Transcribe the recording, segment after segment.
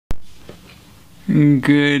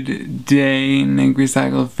Good day, Nick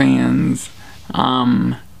Recycled fans.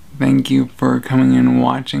 Thank you for coming and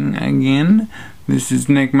watching again. This is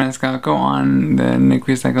Nick Mascalco on the Nick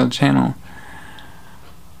Recycled channel.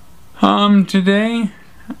 Today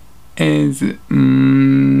is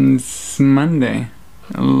Monday,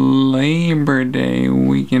 Labor Day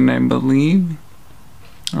weekend, I believe,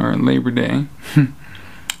 or Labor Day.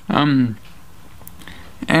 And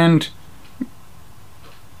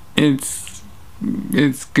it's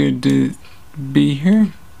good to be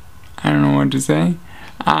here. I don't know what to say.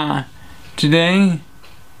 Today,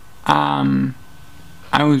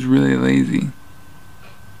 I was really lazy.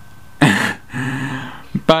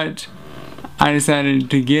 But I decided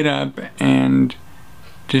to get up and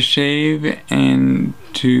to shave and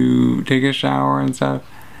to take a shower and stuff.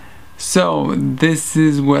 So this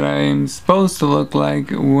is what I'm supposed to look like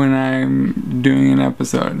when I'm doing an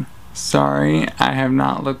episode. Sorry, I have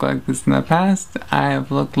not looked like this in the past. I have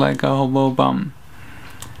looked like a hobo bum.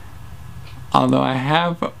 Although I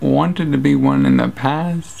have wanted to be one in the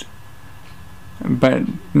past, but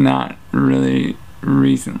not really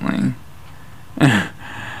recently.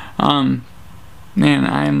 Man,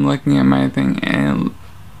 I am looking at my thing and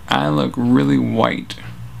I look really white.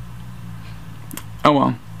 Oh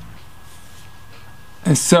well.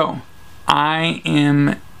 So, I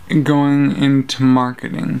am going into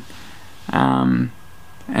marketing.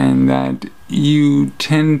 And that you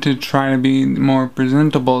tend to try to be more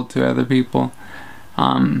presentable to other people,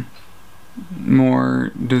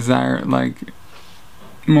 more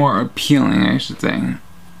more appealing, I should say.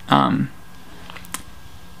 And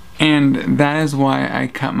that is why I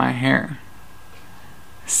cut my hair.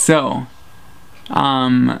 So,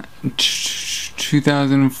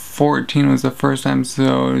 2014 was the first time,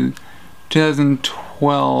 so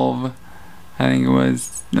 2012, I think it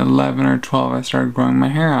was 11 or 12, I started growing my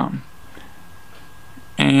hair out.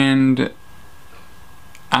 And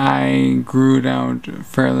I grew it out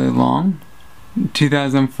fairly long.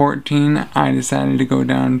 2014, I decided to go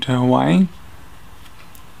down to Hawaii.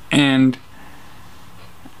 And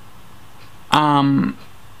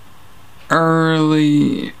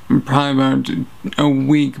probably about a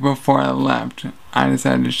week before I left, I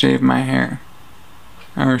decided to shave my hair.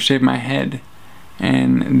 Or shave my head.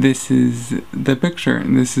 And this is the picture.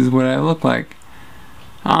 This is what I look like.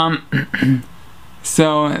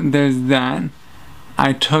 So there's that.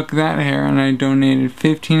 I took that hair and I donated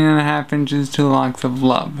 15.5 inches to Locks of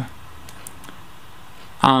Love.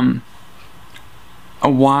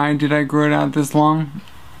 Why did I grow it out this long?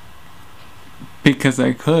 Because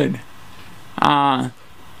I could.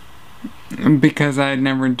 Because I had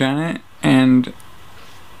never done it, and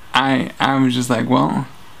I was just like, well,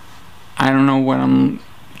 I don't know what I'm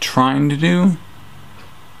trying to do,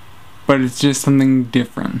 but it's just something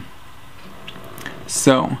different.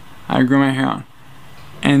 So I grew my hair out,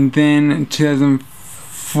 and then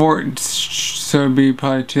 2004, so it'd be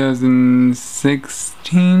probably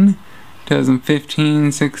 2016,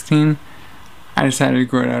 2015, 16, I decided to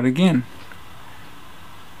grow it out again.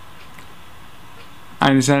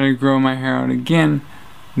 I decided to grow my hair out again.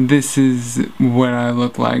 This is what I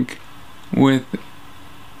look like with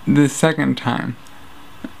the second time.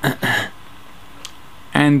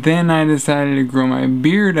 And then I decided to grow my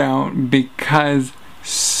beard out because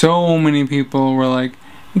so many people were like,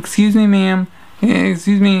 "Excuse me, ma'am,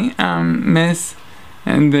 excuse me, miss,"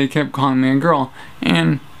 and they kept calling me a girl,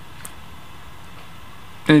 and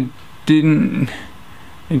it didn't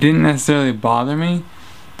necessarily bother me,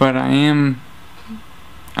 but I'm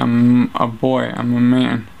a boy, I'm a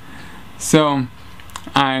man. So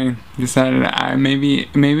I decided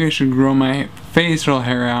maybe I should grow my facial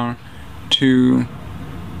hair out to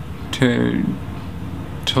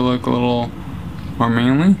look a little more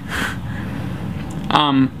manly.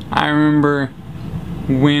 I remember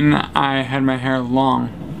when I had my hair long,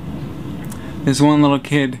 this one little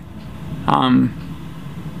kid, I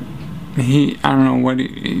don't know what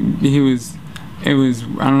he was, I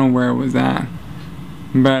don't know where it was at,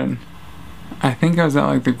 but I think I was at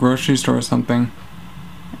like the grocery store or something,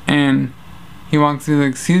 and he walks through,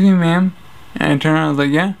 like, "Excuse me, ma'am," and I turned around, I was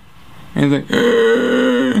like, "Yeah," and he's like,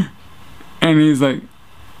 "Ugh," and he's like,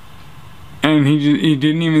 and he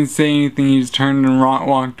didn't even say anything, he just turned and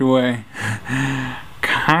walked away.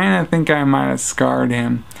 Kinda think I might have scarred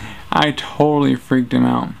him. I totally freaked him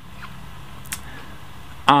out.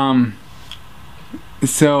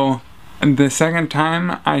 So the second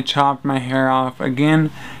time I chopped my hair off again,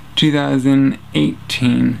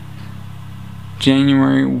 2018,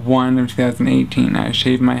 January 1 of 2018, I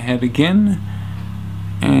shaved my head again,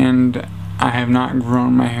 and I have not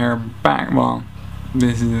grown my hair back. Well,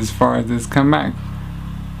 this is as far as it's come back.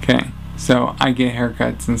 Okay, so I get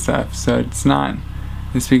haircuts and stuff, so it's not,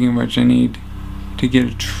 speaking of which, I need to get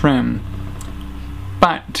a trim.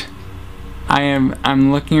 But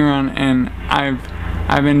I'm looking around, and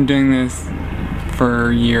I've been doing this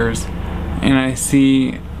for years, and I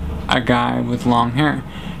see a guy with long hair,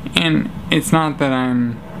 and it's not that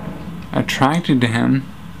I'm attracted to him,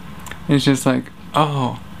 it's just like,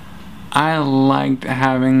 oh, I liked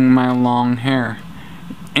having my long hair.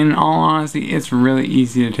 In all honesty, it's really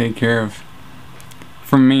easy to take care of.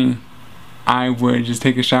 For me, I would just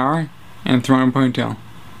take a shower and throw in a ponytail.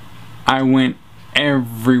 I went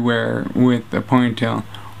everywhere with the ponytail.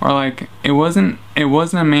 Or like, it wasn't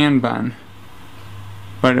a man bun,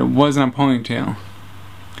 but it wasn't a ponytail.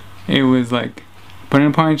 It was like, put in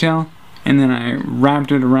a ponytail, and then I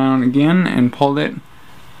wrapped it around again and pulled it,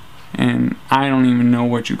 and I don't even know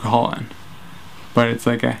what you call it, but it's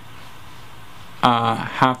like a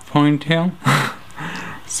half ponytail,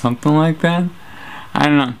 something like that. I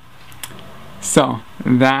don't know. So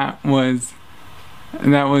that was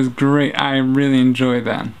great. I really enjoyed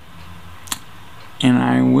that, and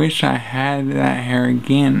I wish I had that hair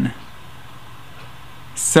again.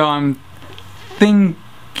 So I'm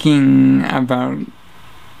thinking about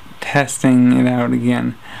testing it out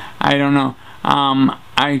again. I don't know.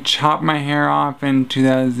 I chopped my hair off in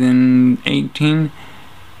 2018,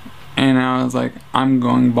 and I was like, I'm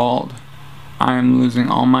going bald. I'm losing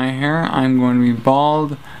all my hair. I'm going to be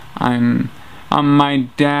bald. My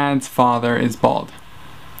dad's father is bald.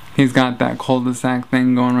 He's got that cul-de-sac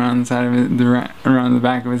thing going around the side of it, around the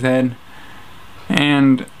back of his head.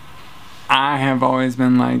 And I have always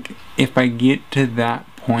been like, if I get to that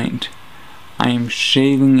point, I am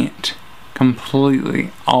shaving it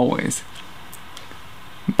completely, always.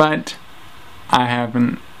 But I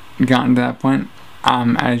haven't gotten to that point.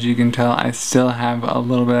 As you can tell, I still have a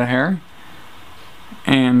little bit of hair.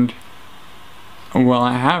 And while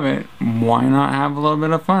I have it, why not have a little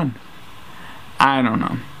bit of fun? I don't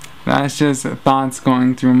know. That's just thoughts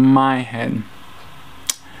going through my head.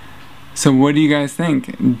 So what do you guys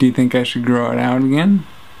think? Do you think I should grow it out again?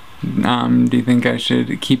 Do you think I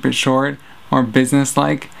should keep it short or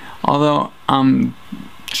business-like? Although,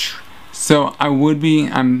 so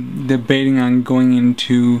I'm debating on going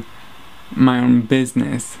into my own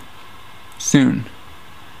business soon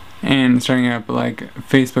and starting up like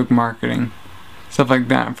Facebook marketing, stuff like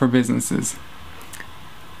that for businesses.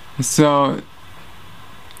 So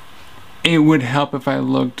it would help if I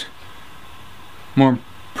looked more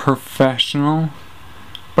professional,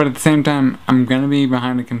 but at the same time I'm gonna be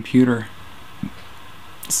behind a computer,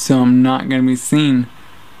 so I'm not gonna be seen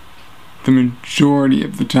the majority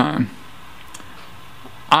of the time.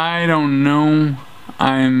 I don't know.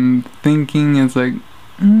 I'm thinking, it's like,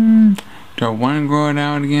 do I want to grow it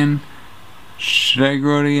out again? Should I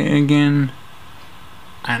grow it again?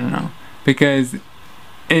 I don't know, because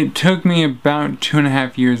it took me about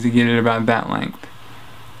 2.5 years to get it about that length.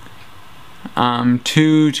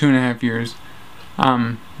 2.5 years.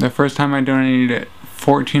 The first time I donated it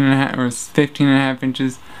 14.5 or 15.5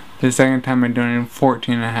 inches. The second time I donated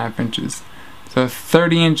 14.5 inches. So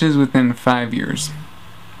 30 inches within 5 years.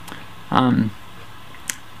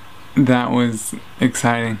 That was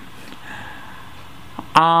exciting.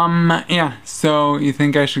 Yeah, so you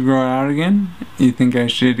think I should grow it out again? You think I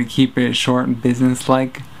should keep it short and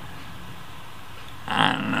business-like?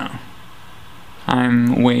 I don't know.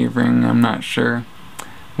 I'm wavering, I'm not sure.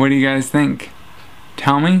 What do you guys think?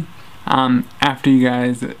 Tell me. After you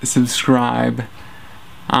guys subscribe,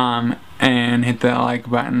 and hit that like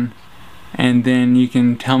button, and then you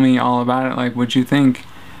can tell me all about it, like what you think.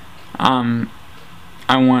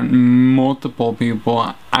 I want multiple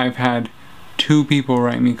people. I've had 2 people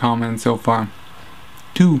write me comments so far.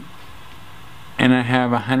 2. And I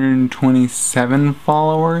have 127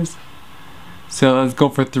 followers. So let's go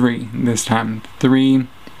for 3 this time. 3,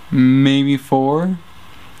 maybe 4.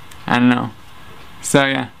 I don't know. So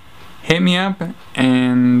yeah, hit me up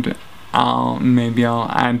and maybe I'll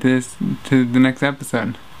add this to the next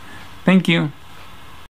episode. Thank you.